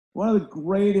One of the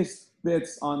greatest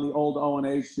bits on the old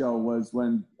O&A show was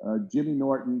when Jimmy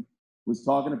Norton was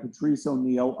talking to Patrice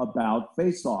O'Neal about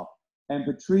Face Off. And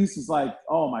Patrice is like,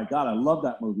 oh my God, I love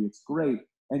that movie. It's great.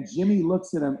 And Jimmy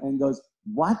looks at him and goes,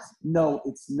 what? No,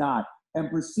 it's not. And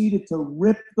proceeded to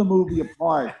rip the movie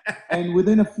apart. And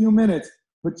within a few minutes,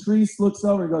 Patrice looks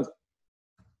over and goes,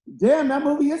 damn, that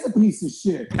movie is a piece of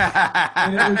shit.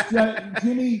 And it was just,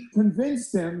 Jimmy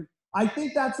convinced him. I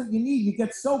think that's what you need. You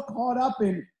get so caught up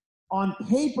in, on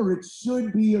paper, it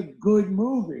should be a good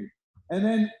movie. And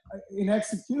then in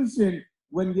execution,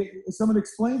 when someone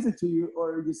explains it to you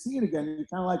or you see it again, you're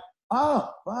kind of like, oh,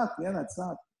 fuck, yeah, that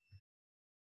sucked.